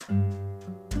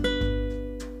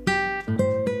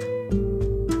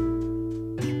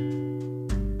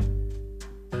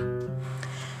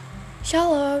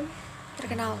Shalom,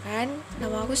 perkenalkan,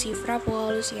 nama aku Sifra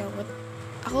Pualusiawut.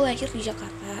 Aku lahir di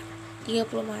Jakarta, 30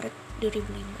 Maret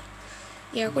 2005.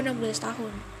 Ya, aku 16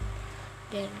 tahun.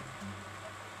 Dan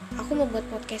aku membuat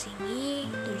podcast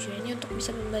ini tujuannya untuk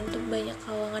bisa membantu banyak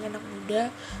kalangan anak muda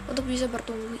untuk bisa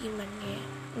bertumbuh imannya,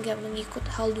 nggak mengikut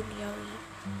hal duniawi.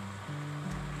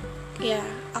 Ya,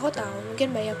 aku tahu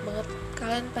mungkin banyak banget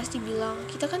kalian pasti bilang,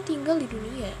 kita kan tinggal di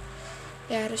dunia.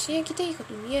 Ya, harusnya kita ikut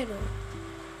dunia dong.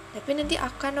 Tapi nanti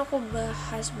akan aku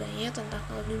bahas banyak tentang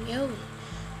hal duniawi.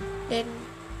 Dan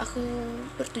aku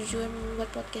bertujuan membuat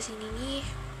podcast ini nih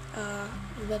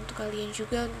membantu kalian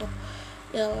juga untuk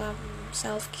dalam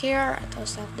self care atau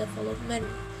self development,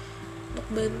 untuk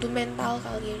bantu mental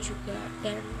kalian juga,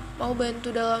 dan mau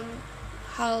bantu dalam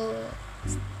hal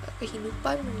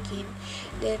kehidupan mungkin.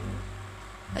 Dan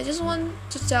I just want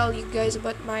to tell you guys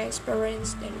about my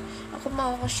experience, dan aku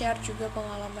mau share juga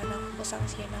pengalaman aku,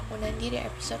 kesaksian aku nanti di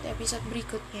episode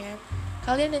berikutnya.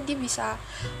 Kalian nanti bisa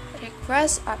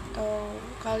request atau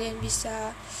kalian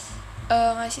bisa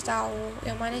ngasih tahu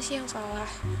yang mana sih yang salah.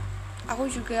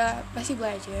 Aku juga pasti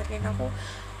belajar, dan aku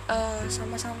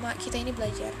sama-sama kita ini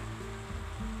belajar.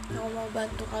 Aku mau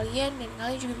bantu kalian, dan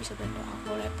kalian juga bisa bantu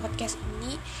aku lewat podcast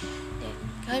ini. Dan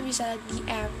kalian bisa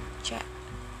DM chat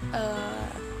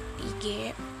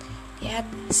IG lihat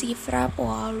Sifra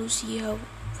Pualusia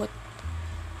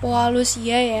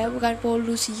ya, bukan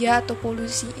polusia atau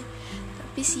polusi,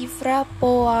 tapi Sifra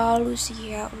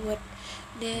Pualusia.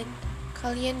 Dan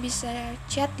kalian bisa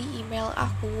chat di email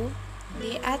aku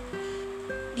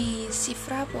di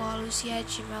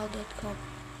sifrapualusia@gmail.com.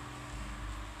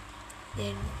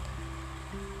 Dan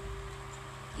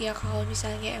ya, kalau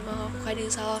misalnya emang aku ada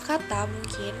yang salah kata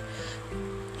mungkin,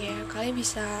 ya kalian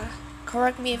bisa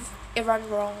correct me if I'm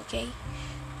wrong, okay?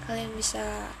 Kalian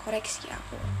bisa koreksi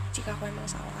aku jika aku emang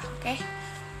salah, okay?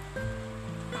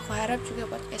 Aku harap juga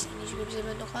podcast ini juga bisa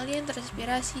bantu kalian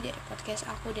terinspirasi dari podcast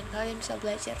aku, dan kalian bisa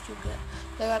belajar juga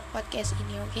lewat podcast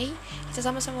ini, okay? Kita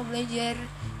sama-sama belajar.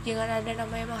 Jangan ada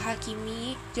namanya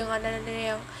menghakimi, jangan ada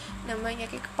yang namanya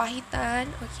kayak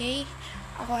kepahitan, okay?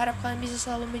 Aku harap kalian bisa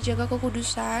selalu menjaga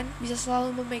kekudusan, bisa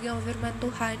selalu memegang firman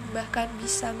Tuhan, bahkan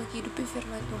bisa menghidupi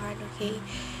firman Tuhan, okay?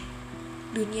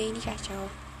 Dunia ini kacau,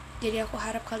 jadi aku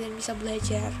harap kalian bisa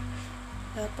belajar.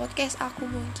 Podcast aku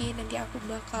mungkin nanti aku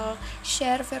bakal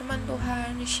share firman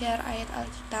Tuhan, share ayat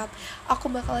Alkitab.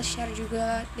 Aku bakal share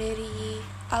juga dari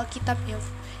Alkitabnya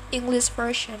English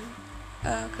version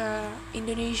ke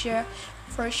Indonesia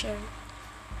version.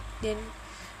 Dan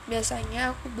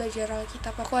biasanya aku belajar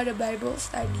Alkitab, aku ada Bible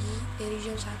study dari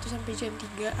jam 1 sampai jam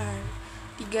 3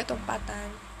 atau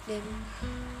 4. Dan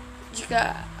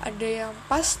jika ada yang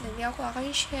pas, nanti aku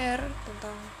akan share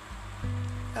tentang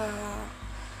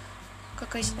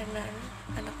kekristenan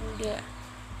anak muda.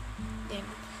 Dan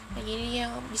yang ini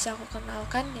yang bisa aku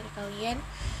kenalkan dari kalian.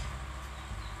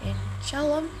 Dan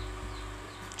shalom,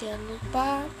 jangan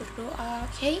lupa berdoa,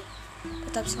 okay?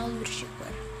 Tetap selalu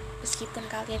bersyukur. Meskipun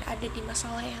kalian ada di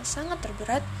masalah yang sangat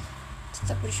terberat,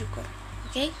 tetap bersyukur,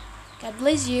 okay? God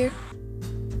bless you.